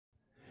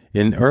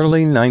In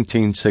early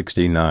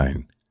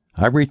 1969,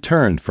 I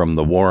returned from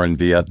the war in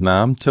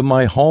Vietnam to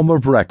my home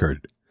of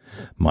record,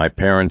 my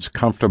parents'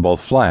 comfortable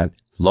flat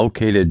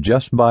located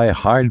just by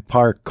Hyde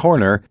Park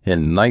Corner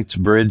in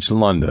Knightsbridge,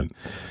 London,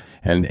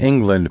 and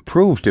England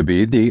proved to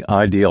be the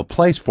ideal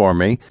place for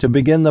me to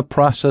begin the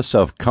process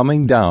of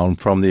coming down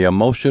from the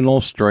emotional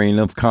strain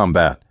of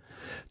combat,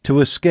 to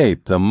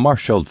escape the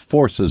marshaled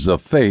forces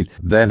of fate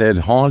that had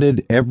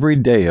haunted every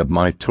day of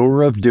my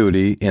tour of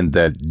duty in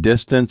that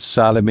distant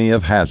sodomy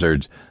of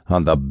hazards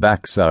on the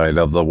backside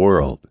of the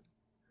world.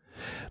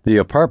 The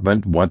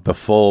apartment went the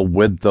full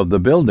width of the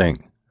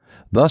building,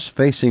 thus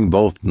facing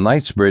both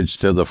Knightsbridge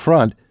to the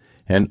front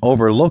and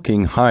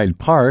overlooking Hyde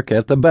Park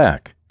at the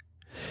back.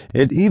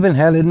 It even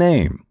had a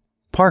name,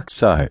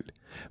 Parkside,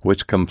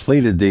 which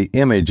completed the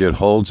image it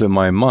holds in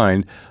my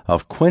mind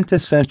of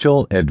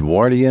quintessential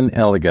Edwardian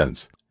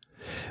elegance.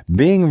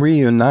 Being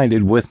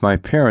reunited with my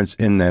parents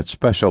in that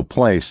special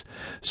place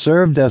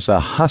served as a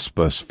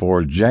hospice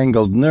for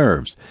jangled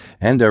nerves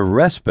and a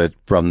respite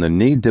from the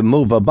need to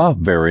move about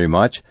very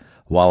much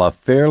while a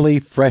fairly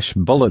fresh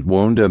bullet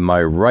wound in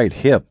my right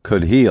hip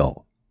could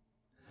heal.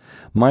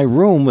 My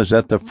room was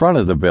at the front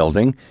of the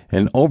building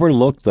and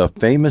overlooked the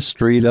famous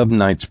street of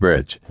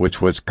Knightsbridge,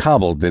 which was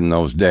cobbled in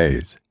those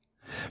days.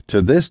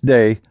 To this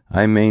day,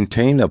 I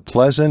maintain a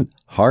pleasant,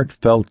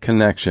 heartfelt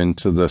connection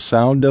to the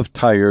sound of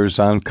tires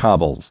on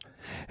cobbles,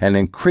 an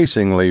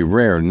increasingly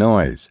rare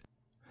noise.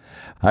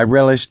 I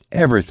relished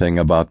everything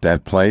about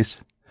that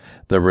place,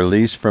 the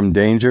release from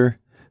danger,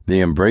 the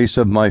embrace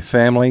of my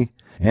family,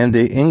 and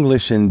the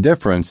English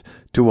indifference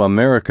to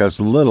America's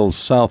little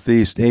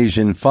Southeast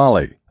Asian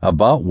folly,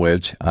 about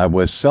which I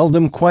was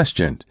seldom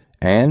questioned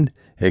and,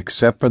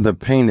 except for the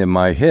pain in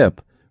my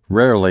hip,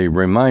 rarely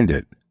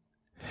reminded.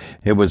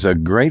 It was a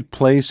great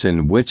place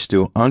in which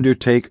to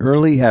undertake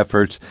early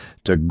efforts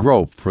to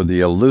grope for the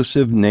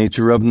elusive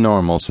nature of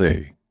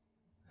normalcy.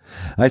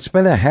 I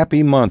spent a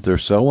happy month or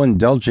so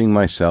indulging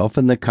myself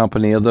in the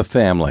company of the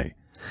family,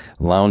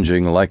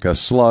 lounging like a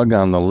slug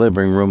on the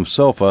living room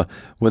sofa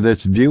with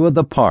its view of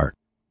the park.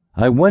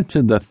 I went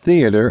to the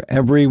theater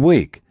every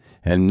week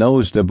and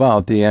nosed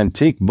about the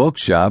antique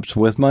bookshops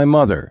with my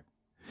mother.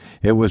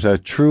 It was a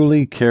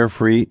truly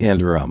carefree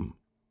interim.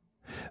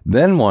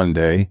 Then one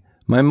day,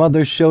 my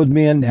mother showed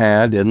me an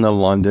ad in the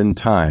London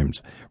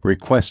Times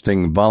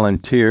requesting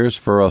volunteers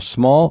for a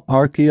small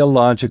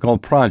archaeological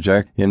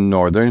project in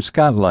northern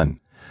Scotland.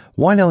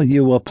 "Why don't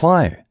you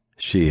apply?"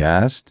 she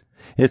asked.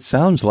 "It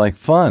sounds like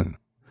fun."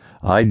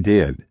 I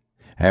did,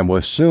 and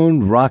was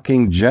soon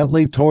rocking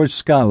gently towards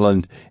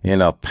Scotland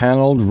in a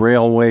paneled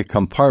railway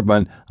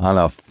compartment on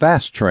a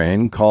fast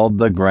train called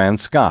the Grand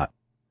Scott.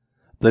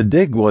 The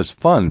dig was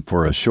fun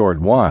for a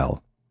short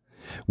while.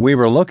 We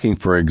were looking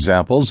for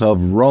examples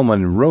of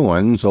Roman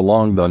ruins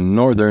along the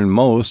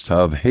northernmost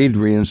of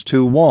Hadrian's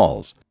two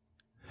walls.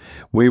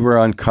 We were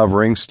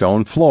uncovering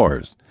stone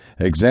floors,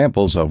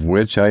 examples of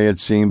which I had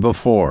seen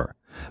before,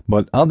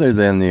 but other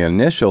than the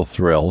initial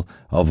thrill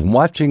of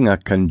watching a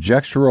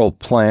conjectural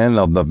plan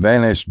of the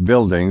vanished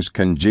buildings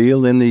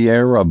congeal in the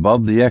air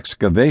above the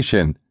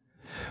excavation,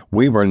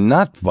 we were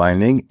not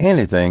finding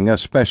anything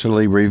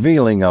especially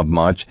revealing of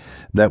much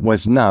that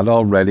was not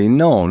already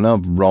known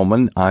of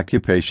Roman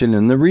occupation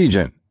in the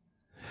region.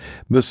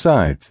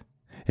 Besides,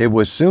 it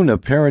was soon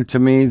apparent to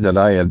me that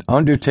I had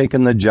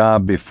undertaken the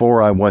job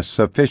before I was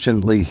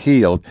sufficiently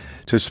healed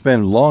to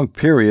spend long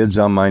periods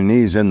on my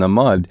knees in the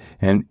mud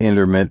and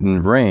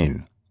intermittent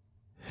rain.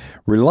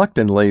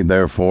 Reluctantly,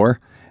 therefore,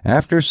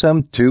 after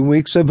some 2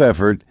 weeks of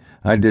effort,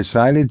 I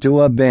decided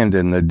to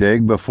abandon the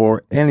dig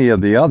before any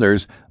of the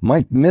others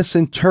might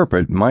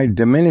misinterpret my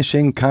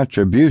diminishing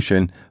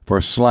contribution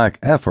for slack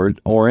effort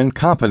or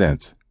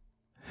incompetence.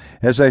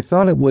 As I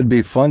thought it would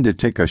be fun to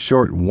take a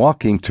short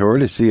walking tour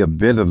to see a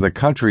bit of the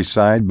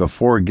countryside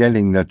before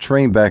getting the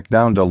train back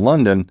down to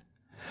London,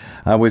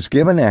 I was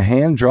given a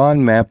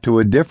hand-drawn map to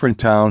a different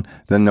town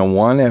than the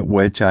one at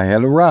which I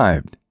had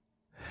arrived.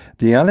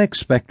 The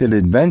unexpected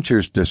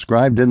adventures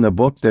described in the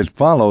book that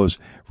follows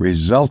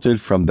resulted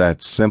from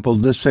that simple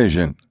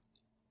decision.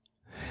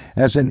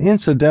 As an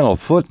incidental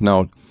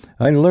footnote,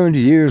 I learned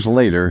years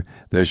later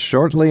that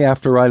shortly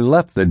after I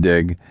left the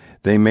dig,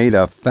 they made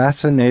a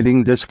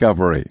fascinating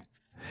discovery.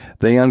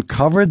 They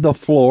uncovered the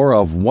floor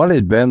of what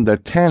had been the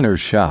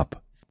tanner's shop.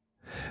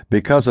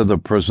 Because of the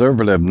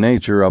preservative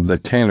nature of the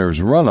tanner's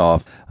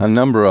runoff, a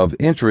number of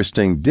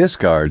interesting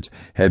discards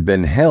had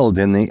been held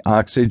in the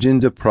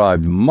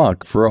oxygen-deprived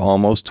muck for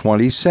almost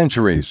 20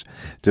 centuries,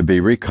 to be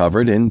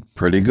recovered in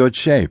pretty good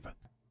shape.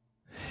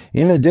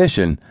 In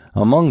addition,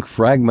 among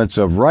fragments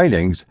of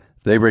writings,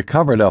 they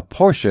recovered a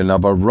portion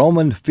of a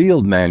Roman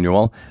field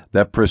manual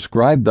that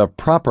prescribed the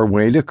proper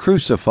way to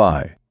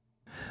crucify.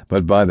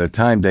 But by the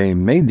time they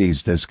made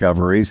these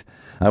discoveries,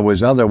 I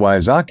was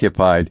otherwise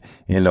occupied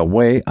in a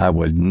way I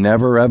would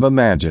never have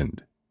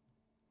imagined.